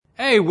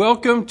Hey,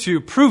 welcome to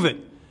Prove It.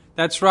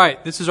 That's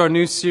right. This is our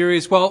new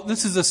series. Well,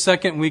 this is the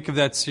second week of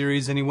that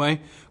series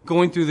anyway,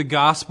 going through the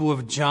Gospel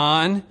of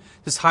John,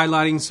 just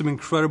highlighting some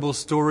incredible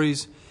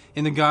stories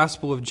in the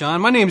Gospel of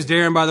John. My name's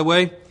Darren, by the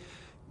way.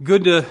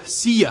 Good to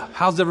see you.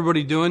 How's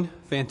everybody doing?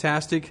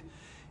 Fantastic.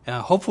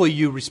 Hopefully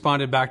you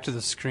responded back to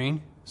the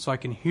screen so I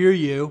can hear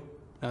you.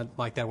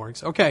 Like that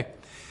works. Okay.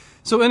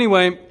 So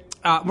anyway,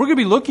 we're going to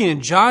be looking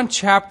in John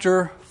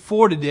chapter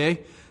 4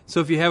 today. So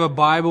if you have a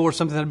Bible or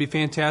something, that'd be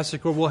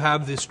fantastic. Or we'll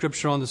have the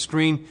scripture on the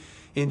screen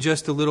in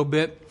just a little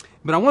bit.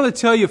 But I want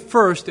to tell you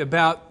first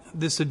about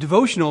this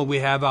devotional we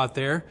have out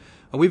there.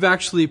 We've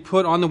actually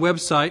put on the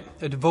website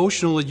a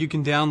devotional that you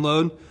can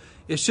download.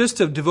 It's just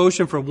a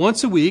devotion for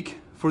once a week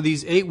for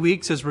these 8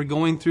 weeks as we're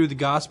going through the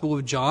Gospel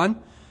of John.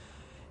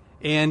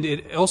 And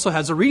it also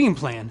has a reading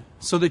plan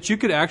so that you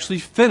could actually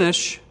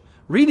finish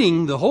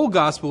reading the whole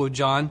Gospel of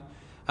John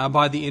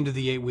by the end of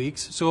the 8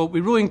 weeks. So we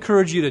really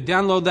encourage you to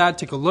download that,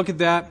 take a look at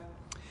that,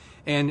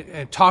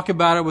 and talk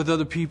about it with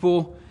other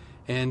people.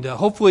 And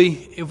hopefully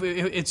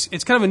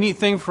it's kind of a neat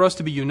thing for us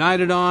to be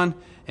united on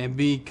and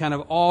be kind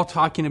of all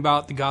talking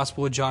about the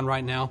Gospel of John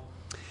right now.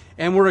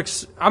 And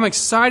I'm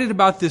excited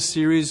about this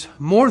series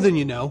more than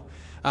you know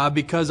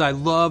because I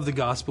love the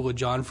Gospel of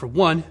John for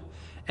one.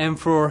 And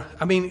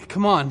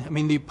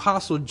the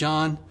Apostle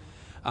John,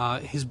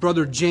 his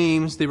brother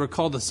James, they were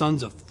called the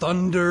sons of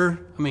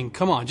thunder.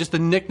 Just the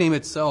nickname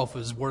itself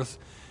is worth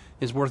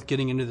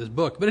getting into this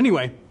book. But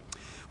anyway,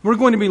 we're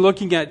going to be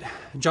looking at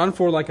John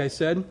 4, like I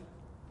said,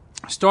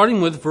 starting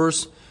with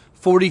verse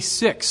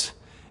 46.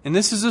 And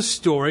this is a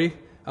story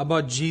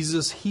about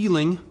Jesus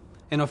healing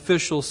an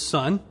official's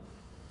son.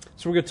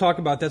 So we're going to talk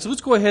about that. So let's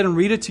go ahead and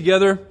read it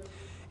together,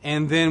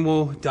 and then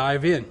we'll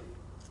dive in.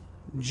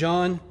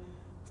 John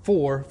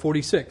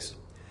 4:46.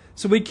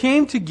 So we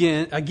came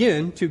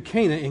again to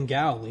Cana in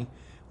Galilee,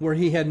 where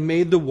he had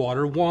made the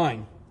water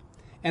wine.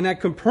 And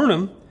at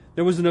Capernaum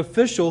there was an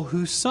official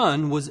whose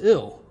son was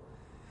ill.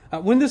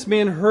 When this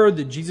man heard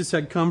that Jesus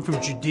had come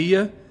from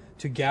Judea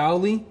to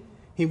Galilee,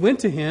 he went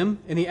to him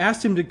and he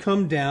asked him to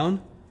come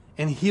down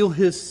and heal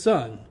his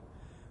son,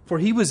 for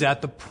he was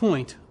at the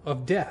point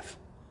of death.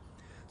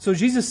 So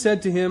Jesus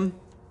said to him,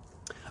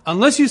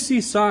 "Unless you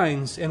see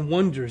signs and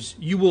wonders,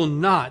 you will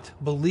not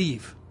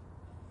believe."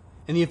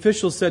 And the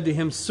official said to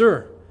him,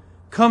 "Sir,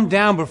 come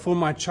down before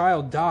my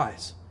child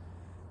dies."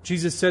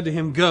 Jesus said to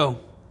him, "Go,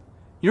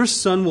 your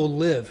son will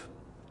live."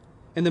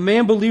 And the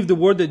man believed the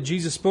word that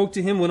Jesus spoke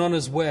to him, went on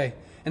his way.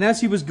 And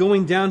as he was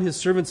going down, his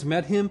servants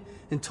met him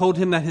and told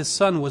him that his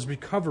son was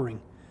recovering.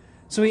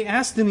 So he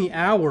asked them the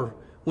hour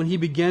when he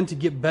began to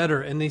get better.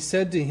 And they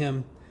said to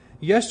him,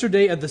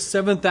 "Yesterday at the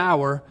 7th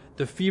hour,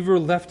 the fever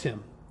left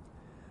him."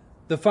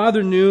 The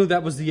father knew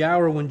that was the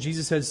hour when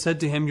Jesus had said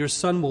to him, "Your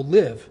son will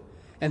live."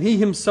 And he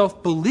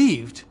himself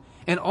believed,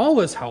 and all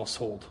his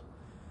household.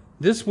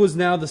 This was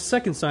now the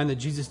second sign that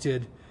Jesus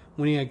did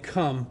when he had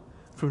come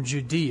from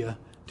Judea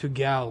to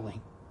Galilee.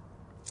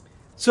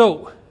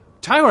 So,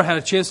 Tyler had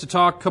a chance to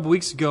talk a couple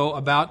weeks ago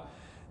about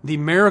the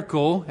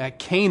miracle at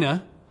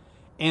Cana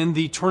and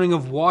the turning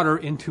of water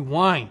into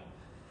wine,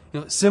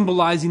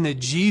 symbolizing that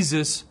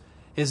Jesus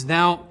is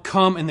now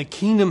come and the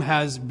kingdom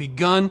has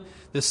begun.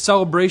 The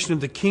celebration of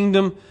the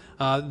kingdom,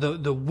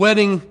 the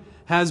wedding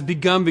has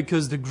begun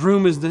because the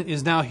groom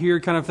is now here,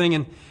 kind of thing,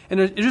 and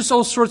there's just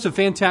all sorts of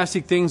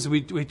fantastic things.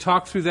 We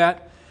talked through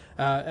that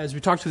as we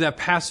talked through that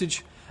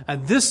passage.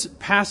 This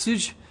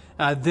passage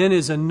then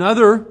is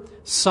another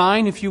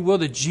sign, if you will,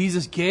 that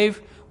Jesus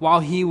gave while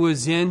he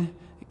was in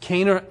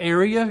Cana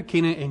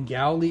and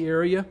Galilee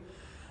area.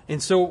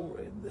 And so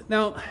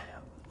now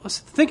let's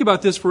think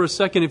about this for a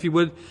second, if you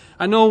would.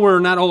 I know we're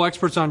not all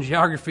experts on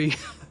geography,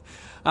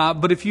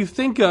 but if you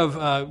think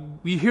of,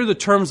 you hear the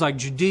terms like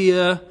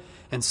Judea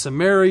and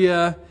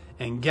Samaria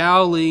and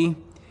Galilee,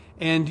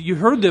 and you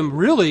heard them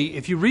really,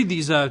 if you read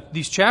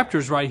these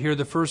chapters right here,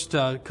 the first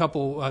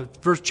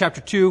verse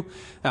chapter 2,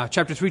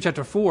 chapter 3,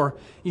 chapter 4,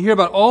 you hear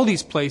about all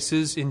these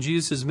places in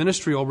Jesus'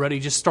 ministry already,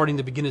 just starting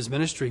to begin his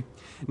ministry.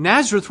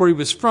 Nazareth, where he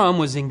was from,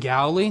 was in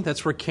Galilee.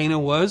 That's where Cana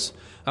was,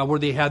 where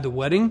they had the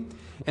wedding.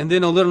 And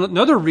then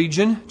another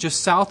region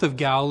just south of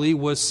Galilee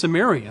was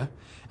Samaria.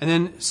 And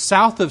then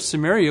south of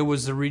Samaria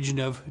was the region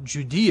of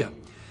Judea.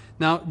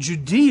 Now,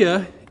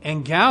 Judea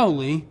and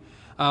Galilee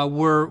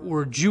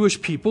were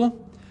Jewish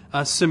people.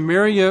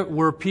 Samaria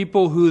were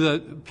people who the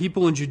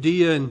people in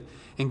Judea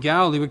and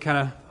Galilee would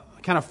kind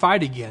of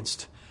fight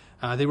against.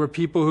 They were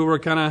people who were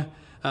kind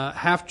of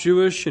half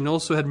Jewish and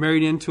also had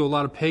married into a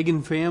lot of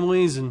pagan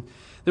families, and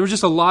there was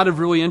just a lot of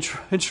really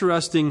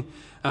interesting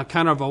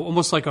kind of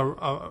almost like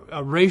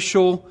a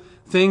racial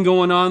thing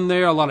going on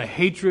there. A lot of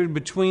hatred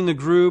between the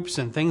groups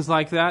and things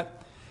like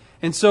that.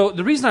 And so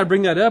the reason I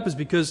bring that up is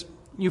because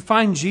you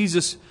find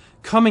Jesus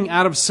coming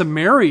out of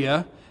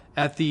Samaria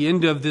at the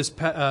end of this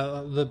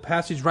the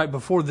passage right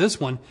before this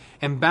one,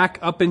 and back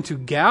up into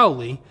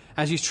Galilee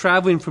as he's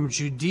traveling from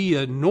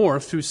Judea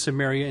north through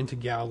Samaria into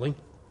Galilee.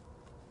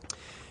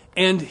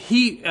 And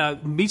he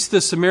meets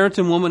the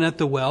Samaritan woman at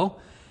the well,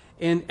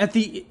 And at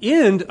the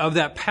end of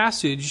that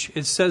passage,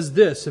 it says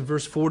this in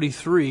verse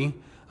 43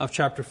 of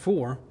chapter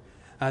 4,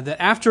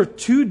 that after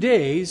 2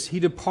 days, he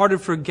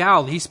departed for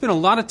Galilee. He spent a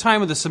lot of time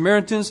with the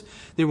Samaritans.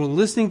 They were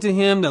listening to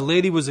him. The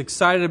lady was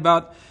excited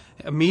about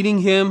meeting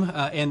him,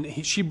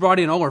 and she brought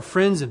in all her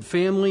friends and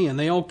family, and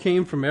they all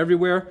came from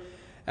everywhere.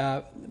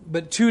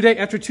 But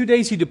after 2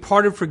 days, he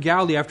departed for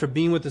Galilee after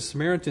being with the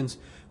Samaritans.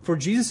 For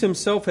Jesus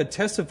himself had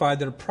testified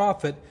that a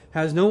prophet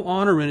has no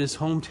honor in his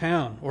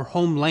hometown or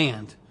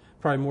homeland,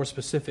 probably more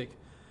specific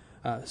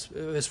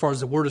as far as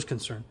the word is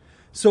concerned.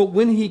 So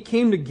when he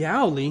came to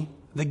Galilee,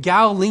 the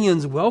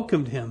Galileans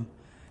welcomed him,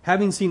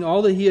 having seen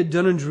all that he had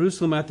done in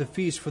Jerusalem at the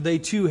feast, for they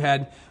too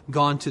had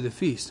gone to the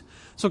feast.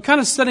 So kind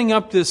of setting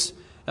up this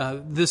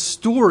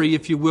story,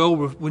 if you will,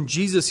 when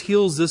Jesus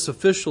heals this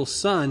official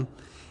son,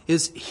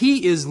 is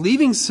he is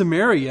leaving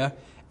Samaria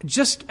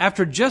just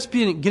after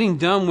getting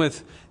done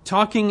with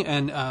talking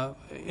and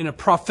in a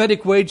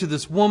prophetic way to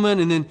this woman,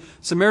 and then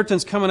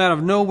Samaritans coming out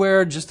of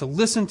nowhere just to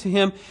listen to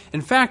him. In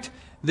fact,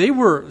 they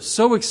were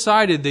so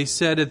excited, they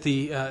said at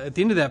the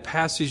end of that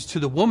passage to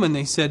the woman,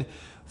 they said,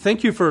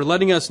 "Thank you for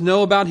letting us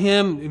know about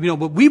him.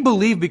 But we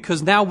believe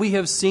because now we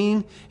have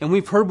seen and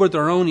we've heard with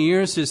our own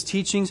ears his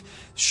teachings.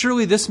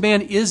 Surely this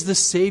man is the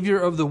Savior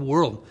of the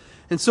world."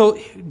 And so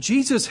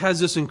Jesus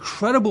has this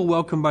incredible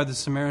welcome by the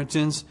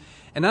Samaritans,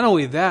 and not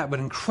only that, but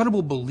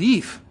incredible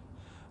belief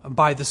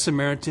by the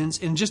Samaritans.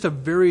 In just a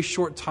very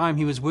short time,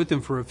 he was with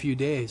them for a few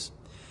days.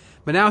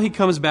 But now he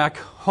comes back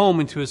home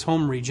into his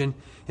home region,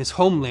 his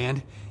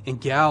homeland in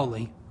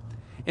Galilee.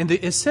 And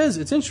it says,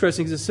 it's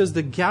interesting because it says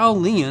the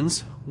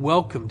Galileans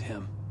welcomed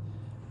him.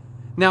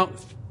 Now,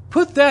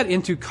 put that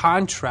into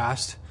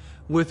contrast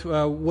with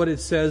what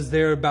it says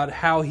there about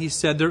how he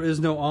said there is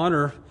no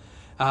honor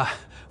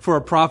for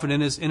a prophet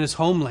in his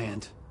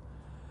homeland.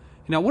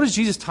 Now, what is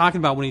Jesus talking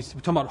about when he's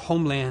talking about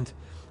homeland?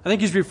 I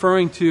think he's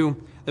referring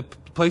to the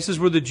places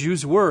where the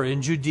Jews were.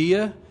 In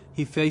Judea,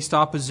 he faced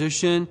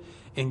opposition.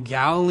 In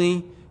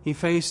Galilee, he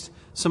faced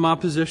some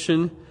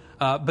opposition.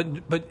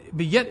 But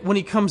yet, when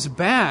he comes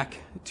back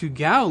to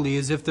Galilee,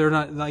 as if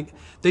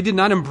they did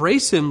not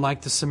embrace him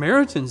like the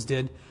Samaritans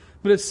did,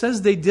 but it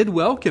says they did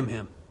welcome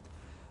him.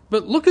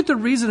 But look at the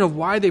reason of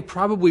why they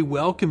probably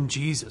welcomed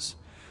Jesus.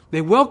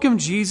 They welcomed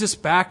Jesus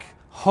back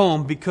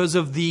home because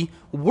of the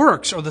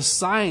works or the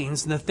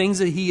signs and the things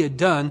that he had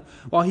done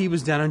while he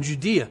was down in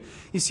Judea.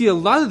 You see, a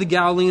lot of the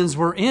Galileans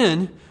were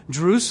in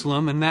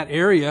Jerusalem and that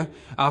area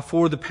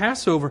for the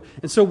Passover.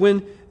 And so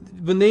when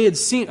they had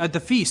seen at the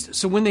feast,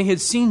 so when they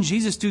had seen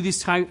Jesus do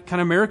these kind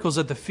of miracles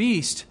at the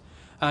feast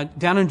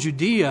down in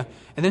Judea,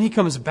 and then he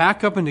comes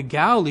back up into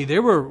Galilee, they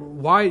were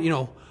wide,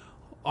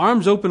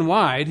 arms open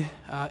wide.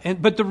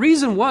 But the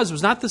reason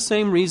was not the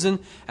same reason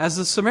as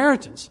the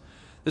Samaritans.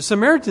 The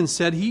Samaritans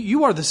said,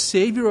 "You are the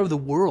Savior of the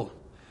world.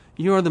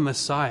 You are the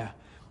Messiah."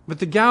 But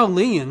the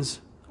Galileans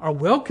are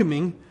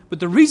welcoming, but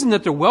the reason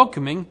that they're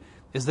welcoming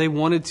is they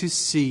wanted to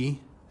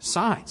see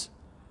signs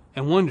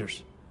and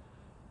wonders.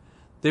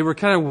 They were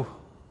kind of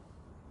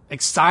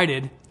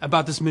excited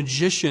about this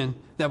magician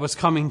that was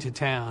coming to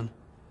town.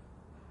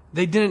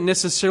 They didn't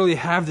necessarily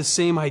have the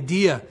same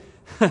idea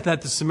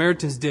that the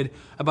Samaritans did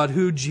about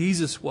who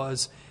Jesus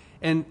was,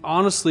 and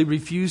honestly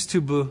refused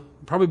to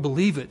probably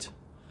believe it.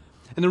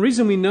 And the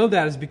reason we know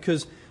that is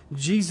because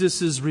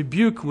Jesus'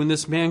 rebuke when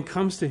this man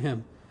comes to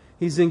him.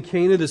 He's in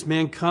Cana. This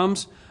man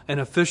comes, an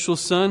official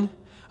son.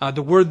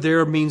 The word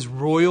there means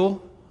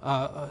royal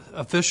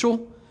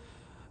official.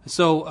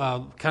 So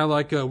kind of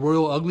like a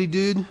royal ugly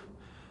dude.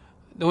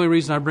 The only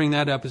reason I bring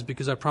that up is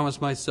because I promised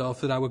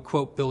myself that I would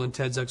quote Bill and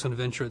Ted's Excellent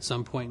Adventure at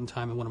some point in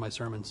time in one of my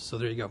sermons. So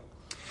there you go.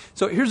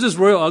 So here's this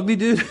royal ugly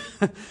dude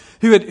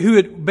who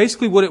had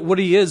basically what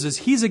he is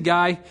he's a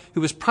guy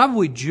who was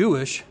probably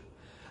Jewish,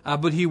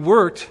 but he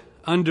worked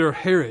under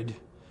Herod,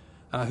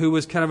 who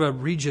was kind of a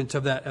regent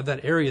of that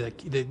area.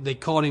 They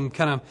called him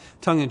kind of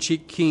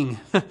tongue-in-cheek king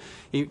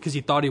because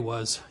he thought he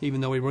was, even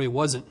though he really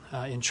wasn't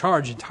in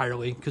charge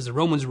entirely because the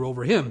Romans were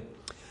over him.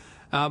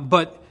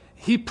 But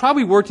he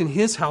probably worked in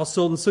his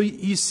household, and so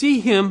you see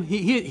him.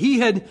 He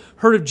had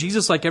heard of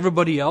Jesus like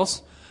everybody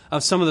else,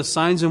 of some of the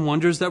signs and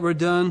wonders that were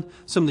done,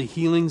 some of the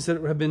healings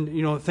that have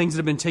been, things that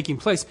have been taking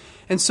place.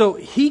 And so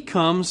he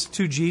comes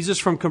to Jesus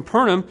from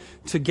Capernaum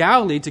to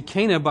Galilee, to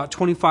Cana, about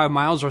 25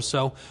 miles or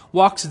so,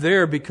 walks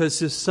there because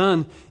his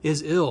son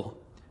is ill.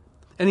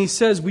 And he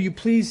says, "Will you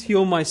please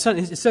heal my son?"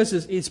 It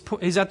says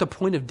he's at the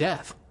point of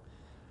death.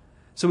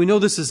 So we know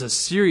this is a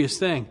serious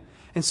thing.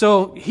 And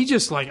so he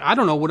just I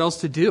don't know what else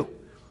to do.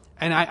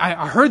 And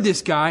I heard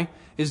this guy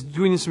is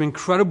doing some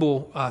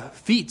incredible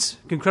feats,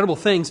 incredible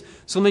things.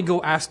 So let me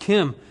go ask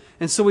him.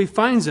 And so he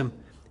finds him.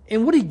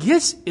 And what he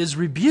gets is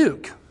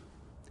rebuke.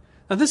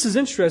 Now this is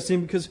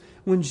interesting because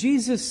when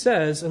Jesus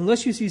says,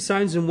 "Unless you see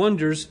signs and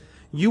wonders,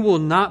 you will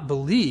not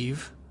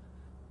believe,"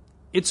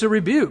 it's a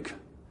rebuke.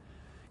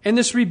 And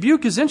this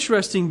rebuke is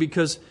interesting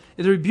because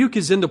the rebuke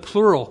is in the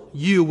plural.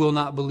 You will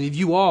not believe.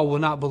 You all will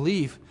not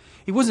believe.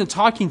 He wasn't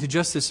talking to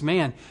just this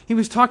man. He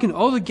was talking to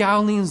all the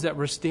Galileans that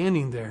were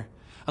standing there.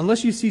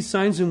 Unless you see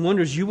signs and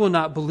wonders, you will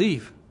not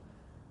believe.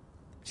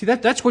 See,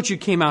 that's what you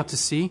came out to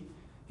see.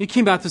 You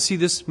came out to see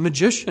this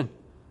magician.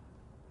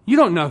 You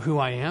don't know who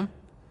I am.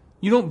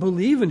 You don't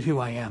believe in who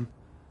I am.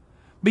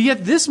 But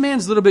yet this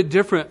man's a little bit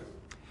different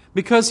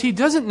because he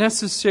doesn't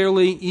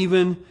necessarily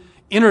even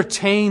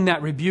entertain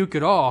that rebuke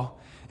at all.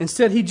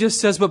 Instead, he just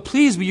says, but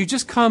please, will you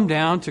just come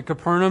down to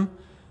Capernaum,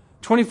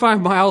 25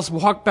 miles,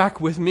 walk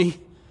back with me?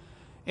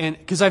 And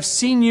because I've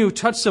seen you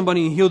touch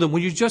somebody and heal them.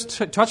 Will you just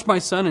touch my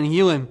son and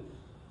heal him?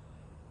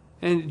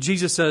 And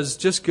Jesus says,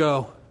 just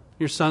go.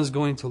 Your son's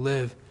going to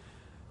live.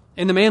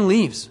 And the man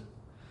leaves.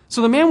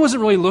 So the man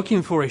wasn't really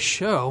looking for a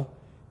show.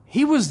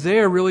 He was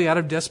there really out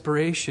of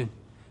desperation.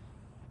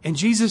 And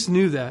Jesus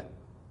knew that.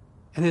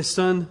 And his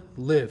son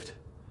lived.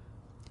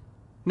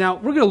 Now,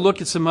 we're going to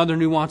look at some other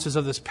nuances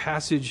of this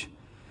passage.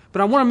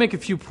 But I want to make a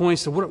few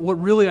points of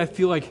what really I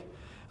feel like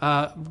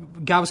God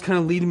was kind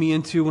of leading me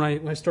into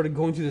when I started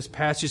going through this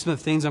passage, some of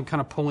the things I'm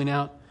kind of pulling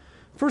out.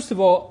 First of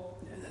all,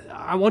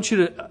 I want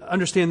you to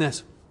understand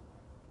this.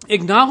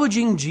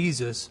 Acknowledging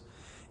Jesus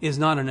is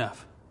not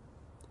enough.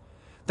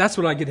 That's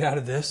what I get out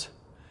of this.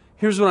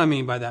 Here's what I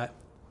mean by that.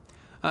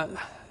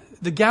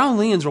 The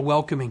Galileans are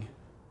welcoming,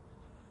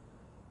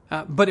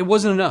 but it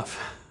wasn't enough.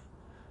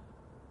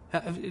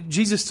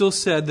 Jesus still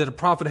said that a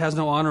prophet has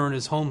no honor in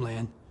his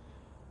homeland.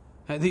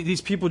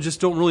 These people just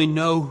don't really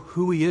know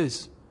who he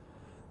is.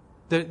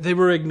 They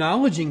were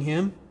acknowledging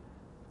him,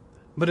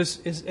 but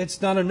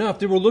it's not enough.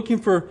 They were looking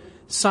for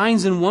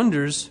signs and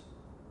wonders,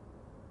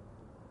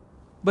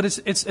 but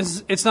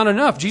it's not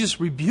enough. Jesus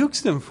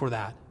rebukes them for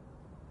that.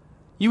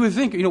 You would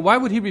think, why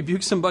would he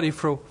rebuke somebody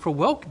for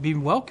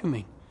being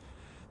welcoming?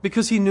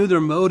 Because he knew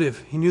their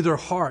motive, he knew their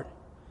heart,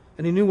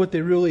 and he knew what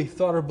they really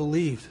thought or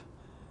believed.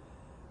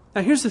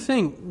 Now here's the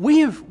thing,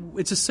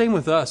 it's the same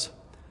with us.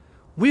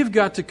 We've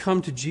got to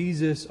come to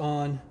Jesus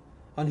on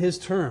his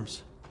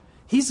terms.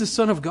 He's the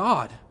Son of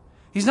God.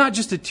 He's not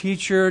just a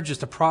teacher,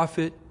 just a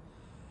prophet.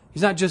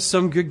 He's not just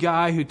some good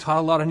guy who taught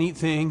a lot of neat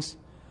things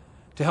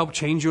to help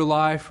change your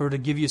life or to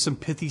give you some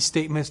pithy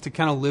statements to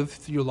kind of live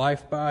your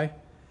life by.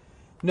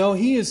 No,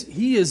 he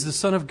is the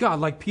Son of God.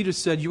 Like Peter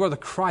said, you are the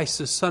Christ,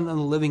 the Son of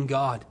the living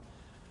God.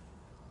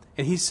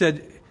 And he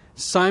said,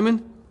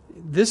 Simon,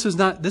 these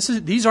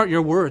aren't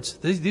your words.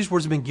 These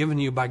words have been given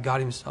to you by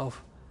God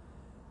himself.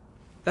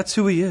 That's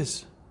who he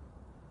is.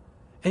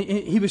 And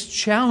he was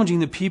challenging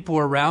the people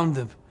around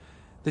them.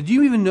 That do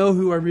you even know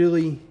who I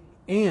really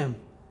am?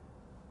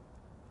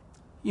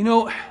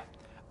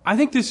 I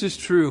think this is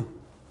true.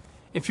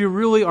 If you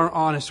really are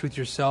honest with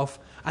yourself,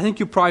 I think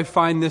you'll probably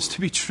find this to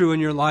be true in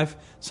your life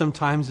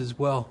sometimes as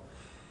well.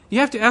 You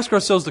have to ask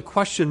ourselves the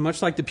question,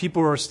 much like the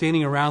people who are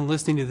standing around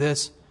listening to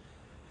this.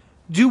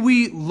 Do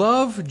we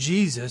love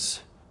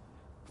Jesus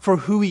for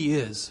who he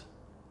is?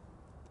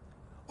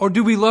 Or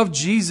do we love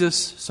Jesus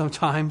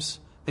sometimes,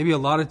 maybe a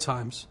lot of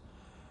times,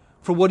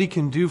 for what he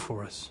can do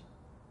for us?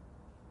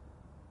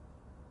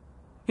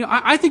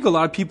 I think a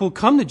lot of people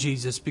come to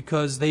Jesus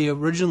because they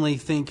originally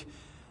think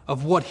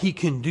of what he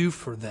can do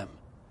for them.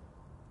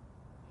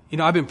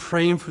 I've been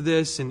praying for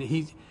this, and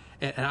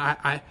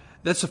I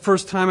that's the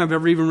first time I've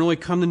ever even really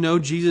come to know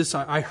Jesus.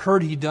 I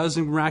heard he does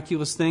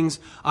miraculous things.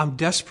 I'm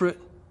desperate.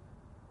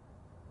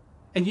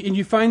 And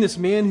you find this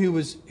man who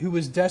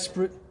was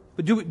desperate.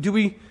 But do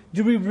we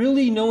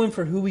really know him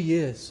for who he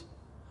is?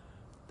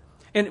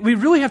 And we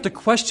really have to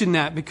question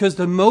that because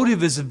the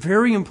motive is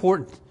very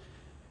important.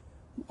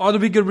 Are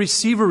we going to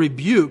receive a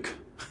rebuke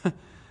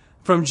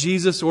from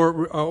Jesus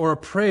or a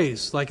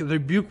praise, like a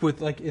rebuke with,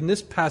 like in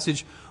this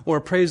passage, or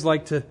a praise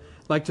like to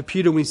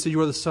Peter when he said,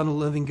 you are the Son of the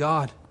living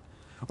God.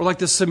 Or like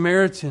the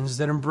Samaritans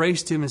that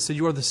embraced him and said,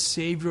 you are the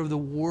Savior of the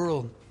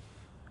world.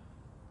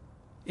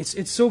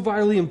 It's so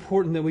vitally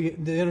important that we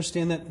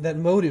understand that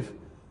motive.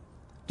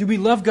 Do we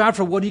love God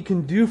for what he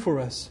can do for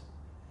us?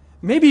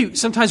 Maybe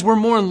sometimes we're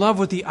more in love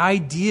with the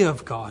idea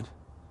of God.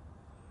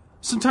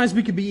 Sometimes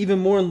we could be even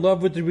more in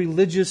love with the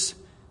religious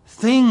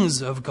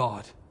things of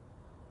God.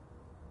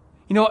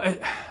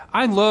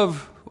 I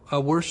love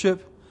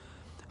worship.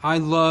 I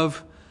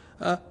love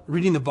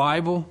reading the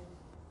Bible.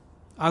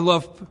 I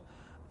love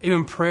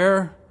even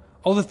prayer.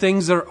 All the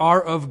things that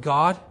are of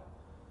God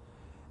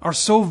are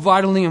so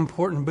vitally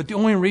important. But the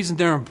only reason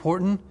they're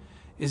important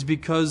is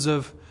because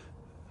of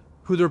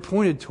who they're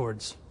pointed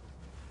towards.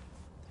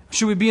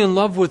 Should we be in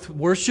love with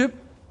worship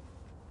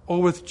or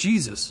with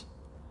Jesus?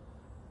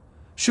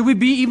 Should we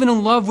be even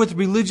in love with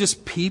religious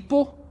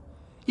people?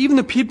 Even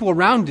the people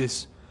around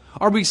us.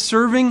 Are we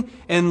serving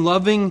and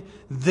loving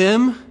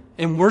them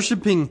and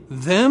worshiping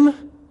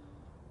them?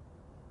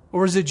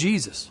 Or is it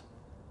Jesus?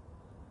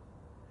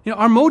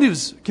 Our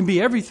motives can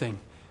be everything.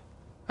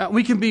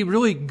 We can be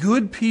really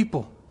good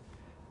people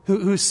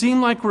who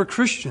seem like we're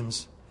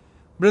Christians,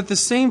 but at the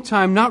same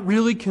time not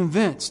really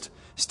convinced.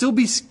 Still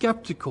be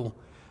skeptical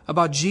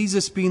about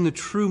Jesus being the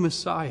true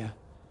Messiah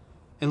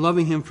and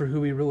loving him for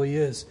who he really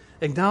is.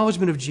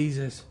 Acknowledgement of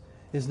Jesus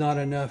is not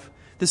enough.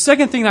 The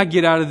second thing I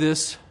get out of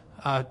this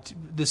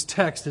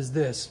text is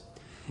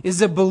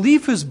that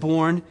belief is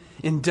born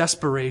in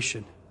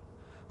desperation.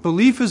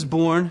 Belief is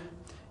born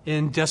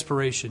in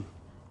desperation.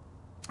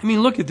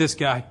 Look at this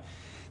guy.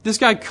 This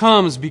guy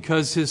comes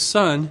because his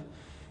son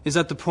is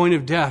at the point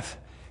of death.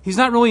 He's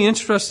not really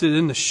interested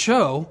in the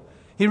show.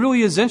 He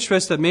really is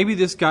interested that maybe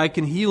this guy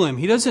can heal him.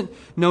 He doesn't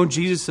know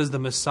Jesus as the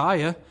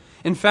Messiah.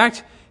 In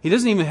fact, he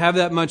doesn't even have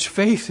that much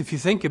faith. If you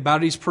think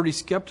about it, he's pretty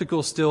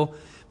skeptical still,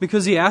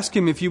 because he asked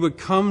him if you would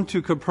come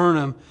to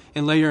Capernaum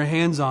and lay your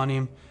hands on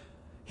him.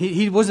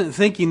 He wasn't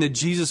thinking that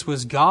Jesus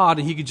was God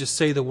and he could just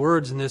say the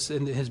words and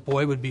his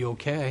boy would be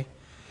okay.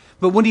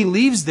 But when he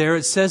leaves there,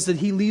 it says that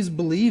he leaves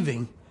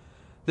believing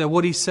that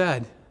what he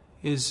said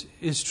is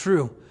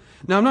true.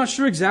 Now, I'm not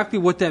sure exactly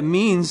what that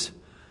means,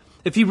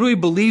 if he really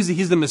believes that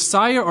he's the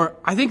Messiah, or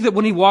I think that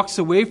when he walks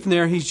away from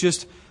there, he's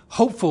just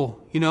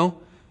hopeful,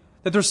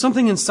 that there's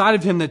something inside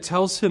of him that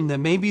tells him that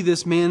maybe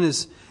this man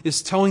is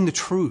telling the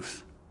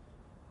truth.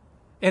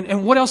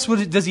 And what else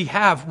does he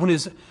have when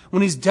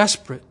he's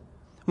desperate,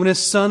 when his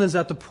son is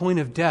at the point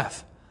of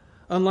death?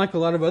 Unlike a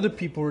lot of other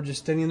people who are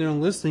just standing there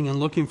and listening and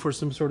looking for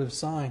some sort of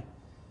sign.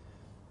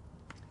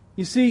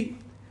 You see,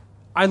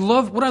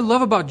 what I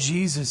love about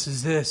Jesus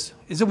is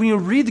that when you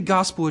read the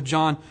Gospel of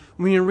John,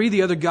 when you read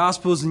the other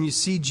Gospels and you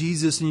see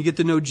Jesus and you get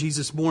to know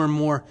Jesus more and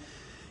more,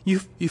 you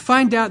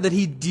find out that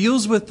he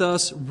deals with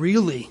us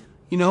really,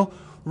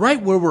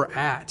 right where we're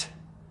at.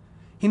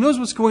 He knows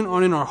what's going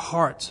on in our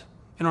hearts,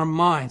 in our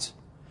minds.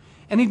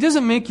 And he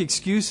doesn't make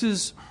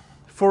excuses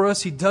for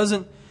us. He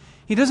doesn't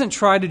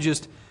try to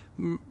just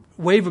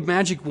wave a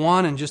magic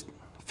wand and just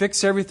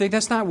fix everything.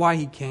 That's not why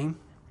he came.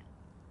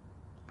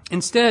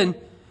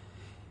 Instead,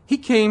 he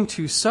came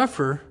to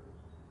suffer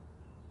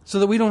so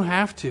that we don't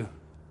have to.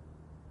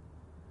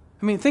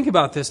 I mean, think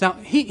about this. Now,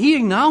 he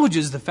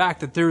acknowledges the fact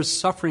that there is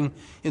suffering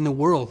in the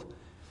world,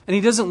 and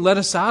he doesn't let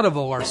us out of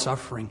all our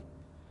suffering.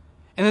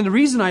 And then the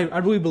reason I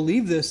really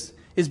believe this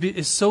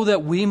is so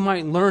that we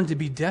might learn to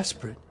be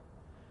desperate.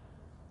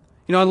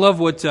 I love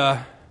what,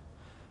 I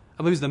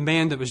believe it was the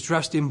man that was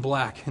dressed in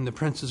black in The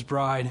Princess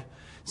Bride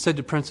said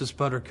to Princess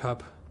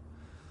Buttercup,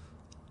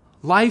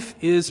 "Life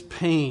is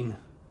pain,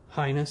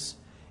 Highness.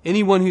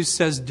 Anyone who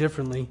says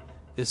differently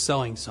is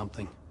selling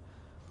something."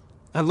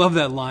 I love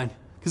that line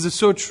because it's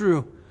so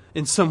true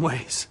in some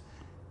ways.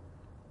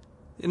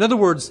 In other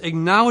words,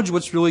 acknowledge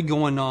what's really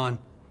going on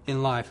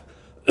in life.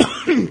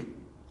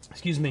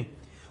 Excuse me.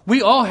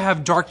 We all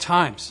have dark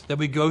times that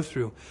we go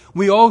through.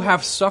 We all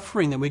have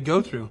suffering that we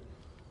go through.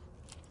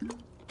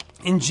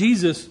 And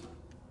Jesus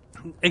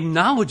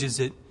acknowledges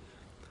it,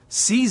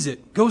 sees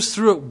it, goes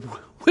through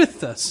it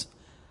with us.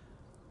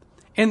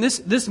 And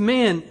this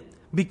man,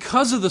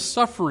 because of the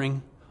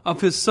suffering of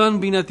his son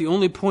being at the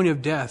only point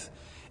of death,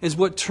 is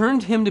what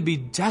turned him to be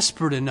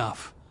desperate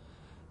enough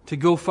to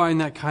go find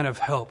that kind of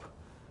help.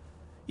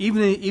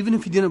 Even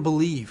if he didn't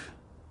believe.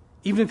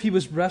 Even if he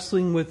was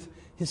wrestling with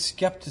his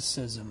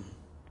skepticism.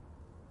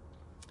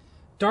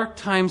 Dark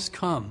times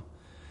come.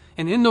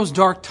 And in those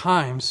dark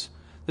times,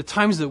 the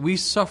times that we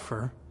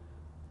suffer,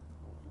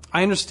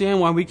 I understand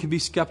why we can be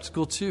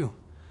skeptical too.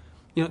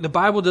 The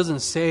Bible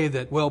doesn't say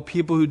that,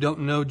 people who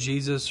don't know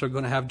Jesus are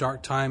going to have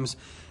dark times,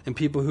 and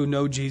people who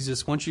know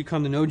Jesus, once you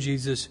come to know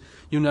Jesus,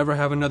 you'll never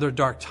have another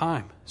dark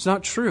time. It's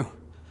not true.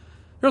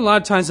 There are a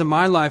lot of times in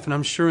my life, and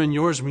I'm sure in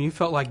yours, when you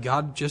felt like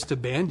God just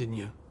abandoned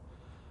you.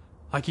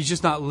 Like he's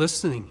just not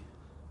listening.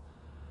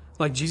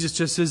 Like Jesus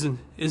just isn't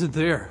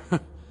there.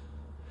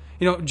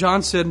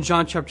 John said in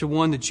John chapter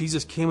 1 that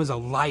Jesus came as a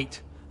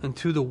light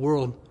into the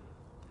world,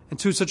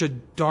 into such a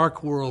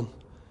dark world.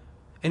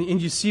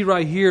 And you see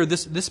right here,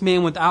 this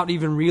man, without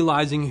even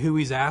realizing who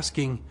he's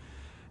asking,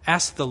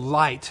 asked the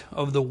light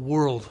of the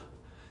world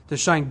to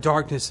shine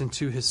darkness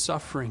into his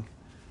suffering.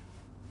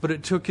 But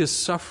it took his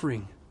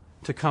suffering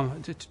to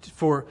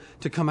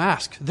come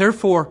ask.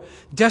 Therefore,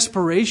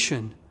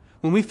 desperation,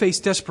 when we face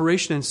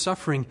desperation and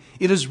suffering,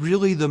 it is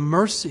really the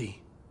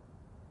mercy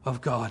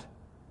of God.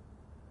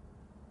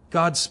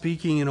 God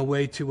speaking in a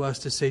way to us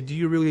to say, do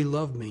you really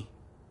love me?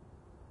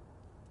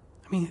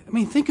 I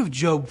mean, think of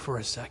Job for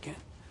a second.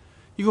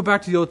 You go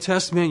back to the Old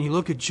Testament and you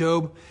look at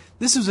Job.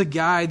 This was a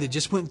guy that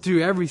just went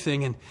through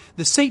everything. And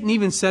Satan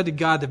even said to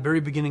God at the very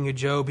beginning of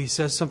Job, he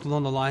says something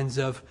along the lines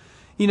of,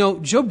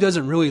 Job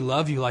doesn't really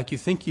love you like you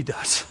think he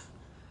does.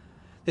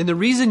 And the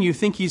reason you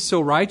think he's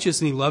so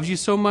righteous and he loves you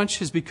so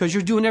much is because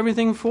you're doing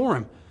everything for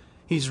him.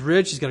 He's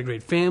rich, he's got a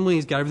great family,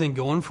 he's got everything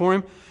going for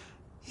him.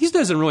 He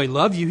doesn't really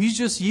love you, he's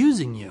just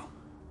using you.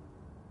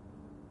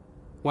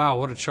 Wow,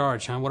 what a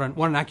charge, huh? What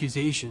an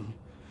accusation.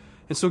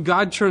 And so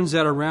God turns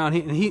that around,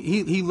 and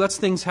he lets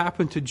things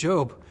happen to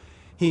Job.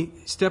 He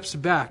steps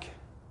back.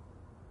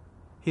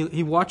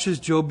 He watches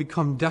Job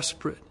become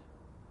desperate.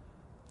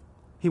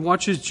 He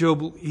watches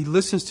Job, he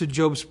listens to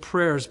Job's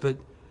prayers, but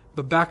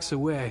backs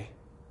away.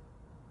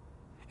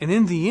 And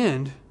in the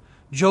end,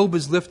 Job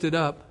is lifted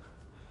up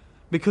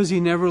because he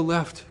never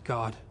left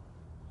God.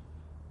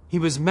 He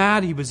was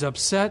mad, he was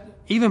upset,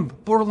 even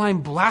borderline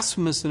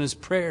blasphemous in his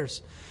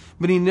prayers,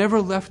 but he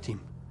never left him.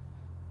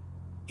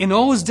 In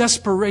all his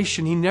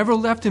desperation, he never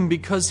left him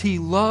because he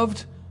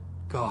loved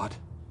God.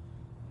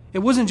 It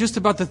wasn't just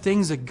about the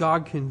things that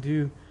God can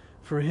do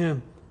for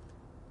him.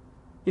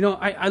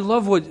 I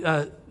love what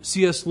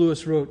C.S.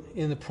 Lewis wrote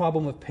in The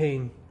Problem of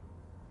Pain.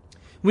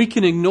 We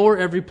can ignore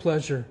every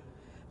pleasure,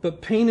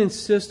 but pain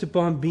insists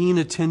upon being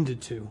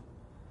attended to.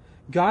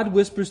 God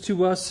whispers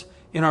to us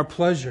in our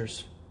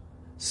pleasures,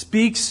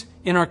 speaks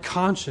in our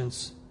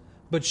conscience,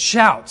 but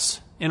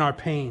shouts in our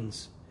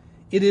pains.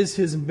 It is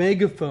His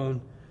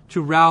megaphone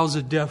to rouse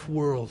a deaf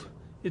world.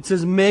 It's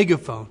His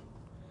megaphone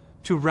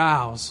to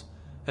rouse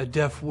a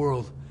deaf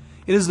world.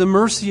 It is the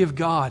mercy of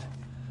God.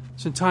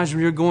 Sometimes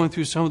when you're going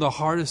through some of the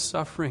hardest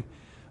suffering,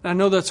 and I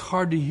know that's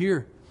hard to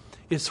hear.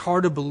 It's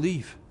hard to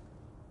believe.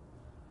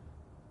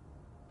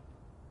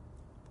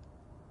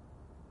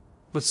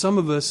 But some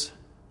of us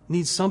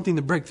need something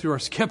to break through our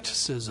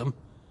skepticism.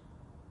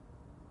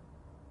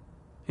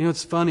 You know,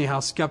 it's funny how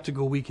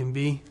skeptical we can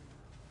be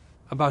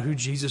about who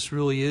Jesus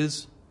really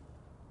is,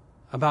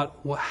 about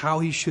how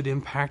He should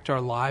impact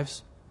our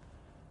lives.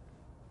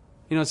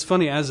 You know, it's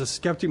funny, as a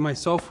skeptic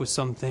myself with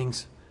some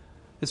things,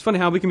 it's funny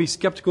how we can be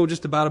skeptical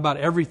just about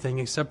everything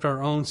except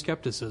our own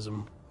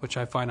skepticism, which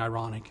I find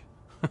ironic.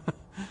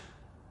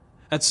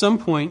 At some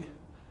point,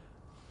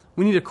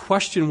 we need to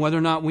question whether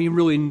or not we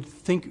really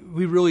think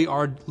we really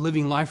are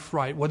living life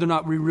right, whether or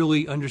not we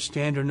really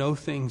understand or know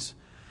things.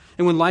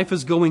 And when life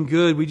is going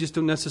good, we just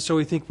don't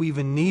necessarily think we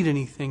even need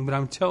anything. But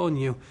I'm telling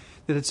you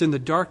that it's in the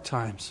dark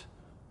times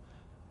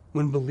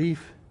when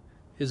belief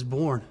is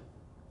born.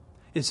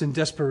 It's in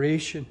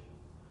desperation.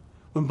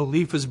 When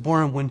belief is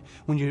born,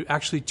 when you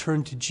actually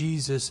turn to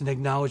Jesus and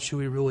acknowledge who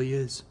He really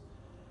is.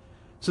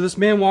 So this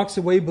man walks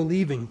away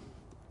believing.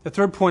 The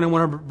third point I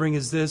want to bring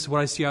is this.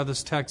 What I see out of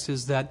this text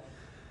is that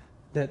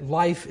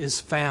life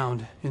is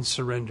found in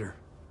surrender.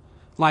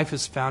 Life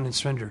is found in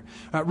surrender.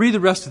 Read the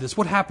rest of this.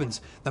 What happens?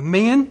 The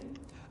man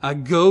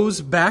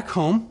goes back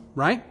home,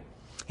 right?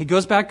 He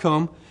goes back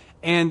home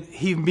and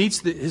he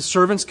meets his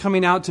servants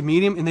coming out to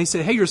meet him, and they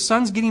say, hey, your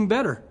son's getting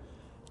better.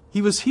 He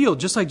was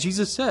healed, just like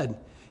Jesus said.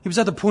 He was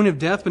at the point of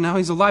death, but now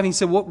he's alive. And he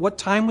said, what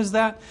time was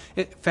that?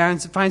 It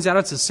finds out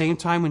it's the same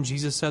time when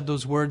Jesus said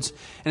those words.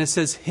 And it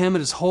says, him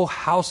and his whole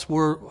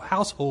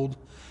household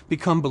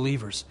become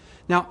believers.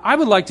 Now, I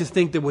would like to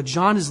think that what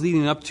John is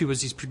leading up to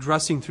as he's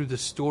progressing through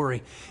this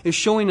story is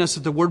showing us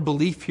that the word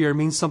belief here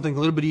means something a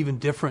little bit even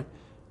different.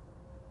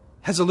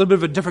 Has a little bit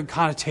of a different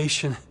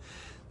connotation.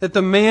 That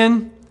the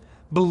man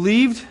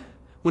believed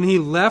when he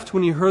left,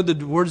 when he heard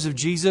the words of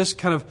Jesus,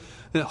 kind of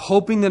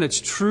hoping that it's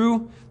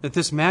true, that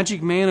this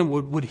magic man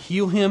would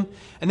heal him.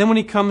 And then when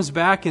he comes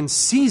back and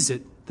sees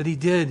it, that he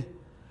did,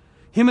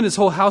 him and his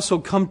whole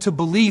household come to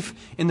belief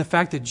in the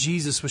fact that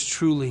Jesus was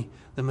truly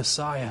the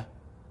Messiah.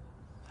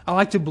 I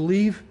like to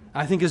believe,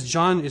 I think as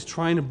John is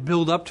trying to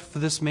build up for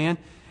this man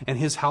and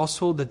his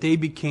household, that they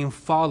became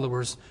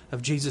followers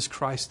of Jesus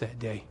Christ that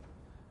day.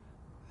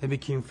 They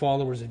became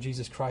followers of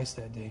Jesus Christ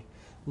that day.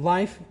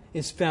 Life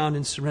is found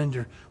in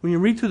surrender. When you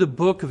read through the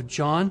book of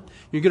John,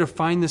 you're going to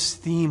find this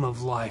theme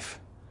of life.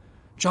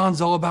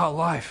 John's all about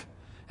life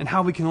and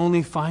how we can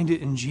only find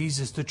it in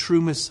Jesus, the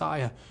true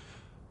Messiah.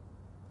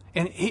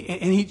 And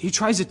he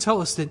tries to tell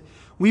us that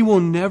we will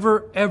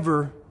never,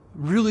 ever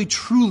really,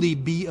 truly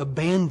be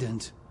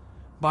abandoned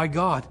by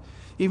God.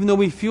 Even though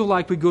we feel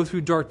like we go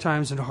through dark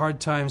times and hard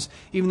times,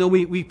 even though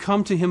we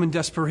come to Him in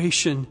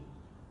desperation.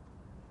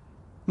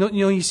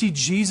 You see,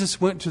 Jesus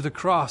went to the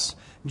cross.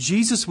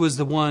 Jesus was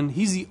the one,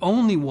 He's the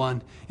only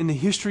one in the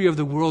history of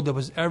the world that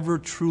was ever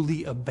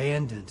truly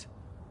abandoned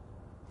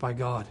by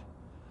God.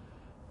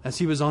 As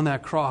He was on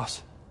that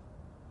cross,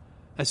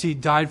 as He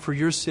died for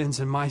your sins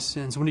and my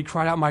sins, when He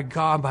cried out, my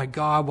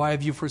God, why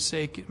have you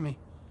forsaken me?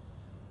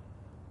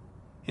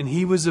 And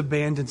He was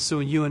abandoned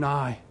so you and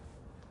I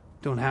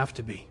don't have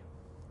to be.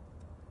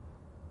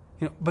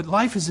 But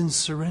life is in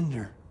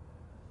surrender.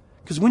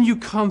 Because when you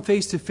come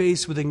face to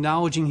face with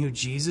acknowledging who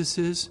Jesus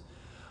is,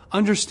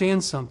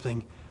 understand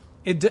something.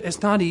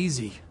 It's not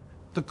easy.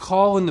 The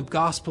call in the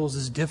Gospels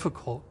is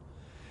difficult.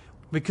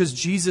 Because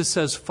Jesus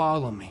says,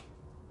 follow me.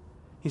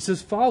 He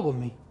says, follow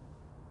me.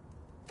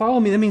 Follow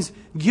me. That means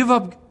give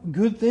up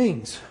good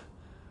things.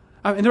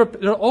 And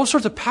there are all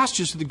sorts of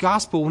passages to the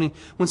gospel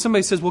when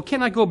somebody says, well,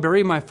 can't I go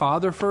bury my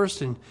father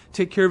first and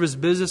take care of his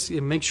business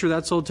and make sure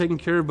that's all taken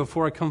care of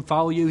before I come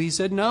follow you? He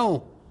said,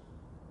 no.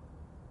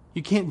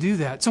 You can't do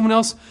that. Someone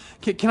else,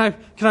 can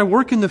I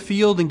work in the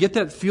field and get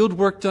that field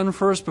work done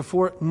first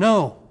before?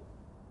 No.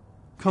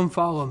 Come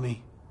follow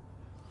me.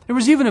 There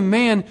was even a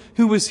man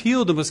who was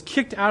healed and was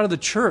kicked out of the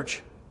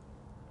church.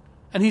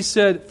 And he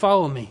said,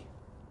 follow me.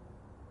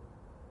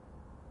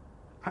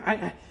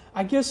 I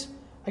guess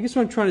what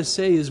I'm trying to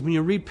say is when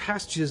you read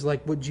passages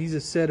like what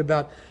Jesus said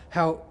about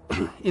how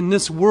in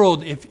this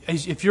world,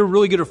 if you're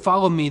really going to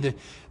follow me,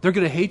 they're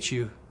going to hate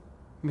you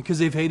because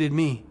they've hated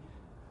me.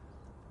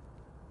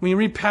 When you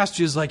read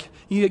passages like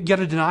you got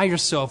to deny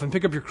yourself and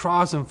pick up your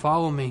cross and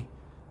follow me.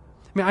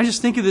 I mean, I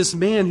just think of this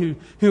man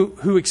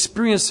who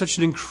experienced such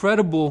an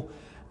incredible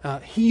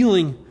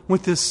healing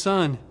with his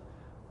son.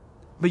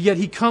 But yet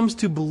he comes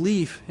to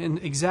belief in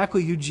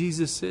exactly who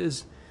Jesus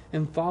is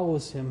and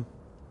follows Him.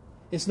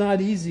 It's not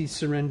easy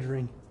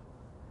surrendering.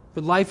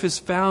 But life is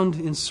found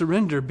in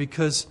surrender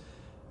because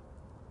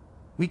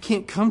we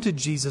can't come to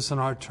Jesus on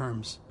our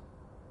terms.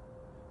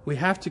 We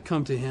have to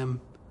come to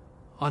Him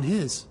on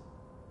His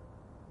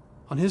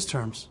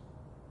terms.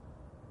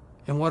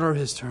 And what are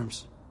His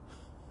terms?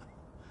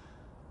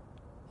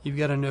 You've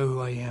got to know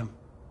who I am.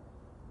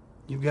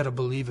 You've got to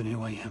believe in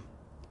who I am.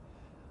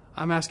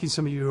 I'm asking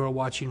some of you who are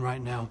watching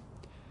right now,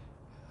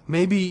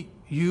 maybe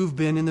you've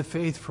been in the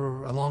faith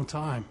for a long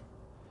time.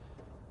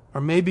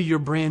 Or maybe you're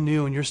brand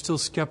new and you're still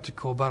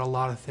skeptical about a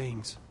lot of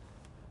things.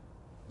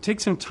 Take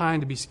some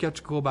time to be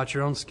skeptical about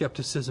your own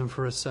skepticism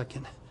for a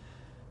second.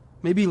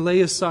 Maybe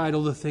lay aside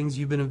all the things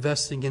you've been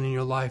investing in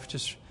your life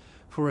just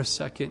for a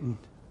second.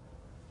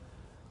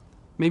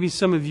 Maybe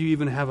some of you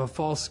even have a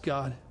false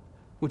God,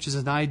 which is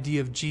an idea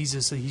of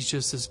Jesus that He's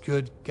just this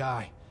good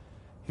guy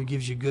who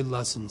gives you good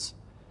lessons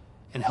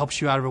and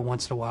helps you out every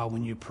once in a while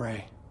when you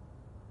pray.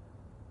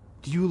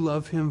 Do you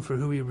love Him for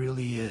who He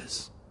really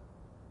is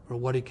or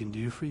what He can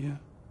do for you?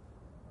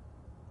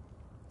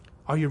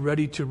 Are you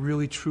ready to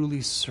really,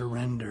 truly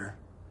surrender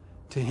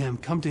to Him?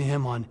 Come to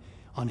Him on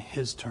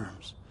His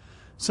terms.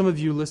 Some of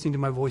you listening to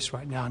my voice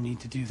right now need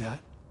to do that.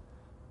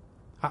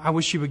 I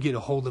wish you would get a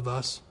hold of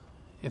us.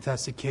 If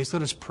that's the case,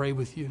 let us pray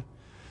with you.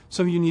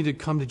 Some of you need to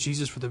come to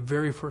Jesus for the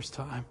very first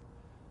time.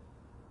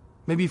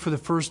 Maybe for the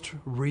first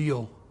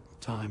real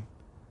time.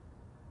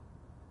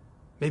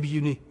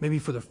 Maybe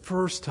for the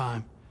first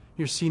time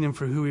you're seeing Him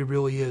for who He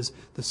really is,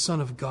 the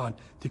Son of God,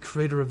 the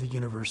Creator of the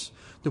universe,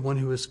 the one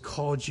who has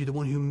called you, the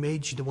one who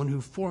made you, the one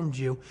who formed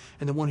you,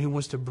 and the one who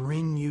wants to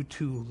bring you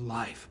to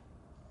life.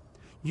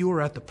 You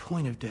are at the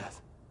point of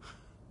death.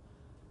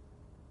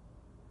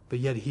 But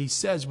yet He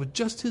says with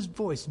just His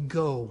voice,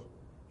 go,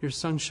 your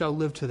son shall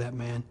live to that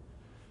man.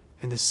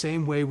 In the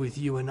same way with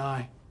you and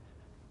I,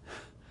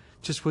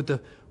 just with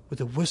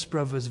the whisper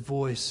of His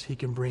voice, He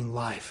can bring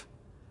life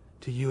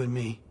to you and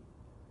me.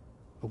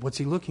 But what's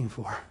He looking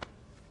for?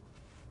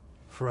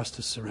 For us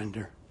to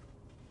surrender.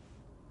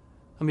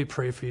 Let me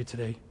pray for you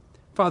today.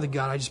 Father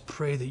God, I just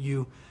pray that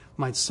You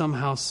might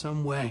somehow,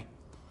 some way,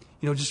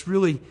 just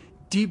really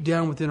deep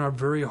down within our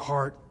very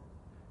heart,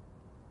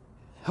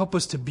 help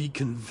us to be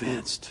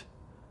convinced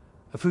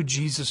of who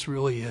Jesus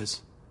really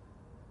is.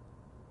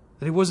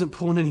 That He wasn't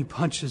pulling any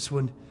punches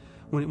when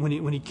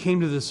he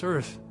came to this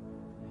earth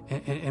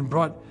and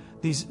brought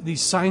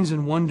these signs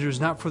and wonders,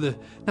 not for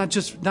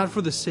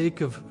the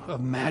sake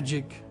of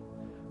magic,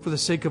 for the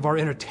sake of our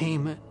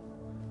entertainment.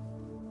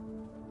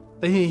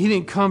 That He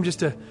didn't come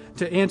just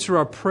to answer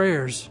our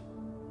prayers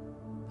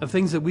of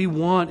things that we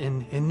want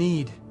and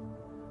need,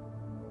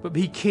 but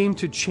He came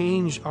to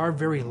change our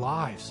very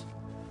lives.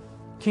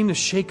 Came to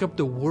shake up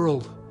the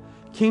world.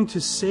 Came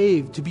to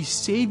save, to be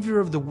Savior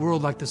of the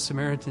world, like the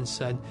Samaritan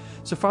said.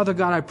 So Father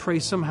God, I pray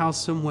somehow,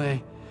 some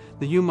way,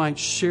 that You might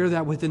share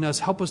that within us.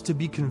 Help us to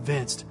be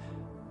convinced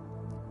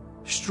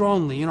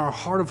strongly in our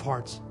heart of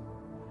hearts,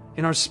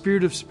 in our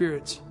spirit of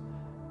spirits,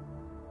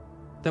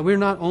 that we're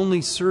not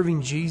only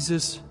serving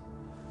Jesus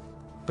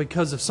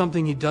because of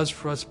something He does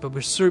for us, but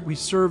we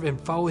serve and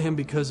follow Him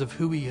because of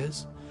who He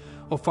is.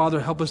 Oh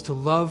Father, help us to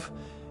love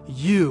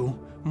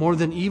You more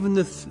than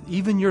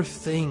even Your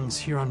things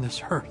here on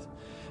this earth.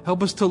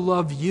 Help us to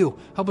love You.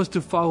 Help us to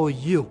follow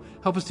You.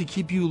 Help us to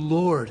keep You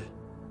Lord.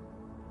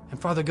 And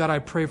Father God, I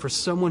pray for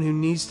someone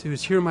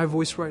who's hearing my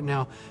voice right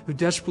now, who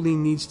desperately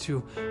needs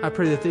to. I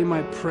pray that they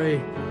might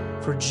pray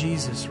for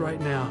Jesus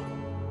right now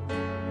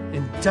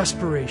in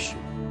desperation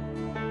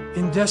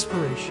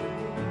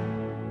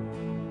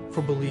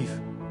for belief.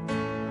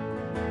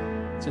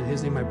 It's in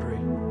His name I pray.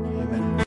 Amen.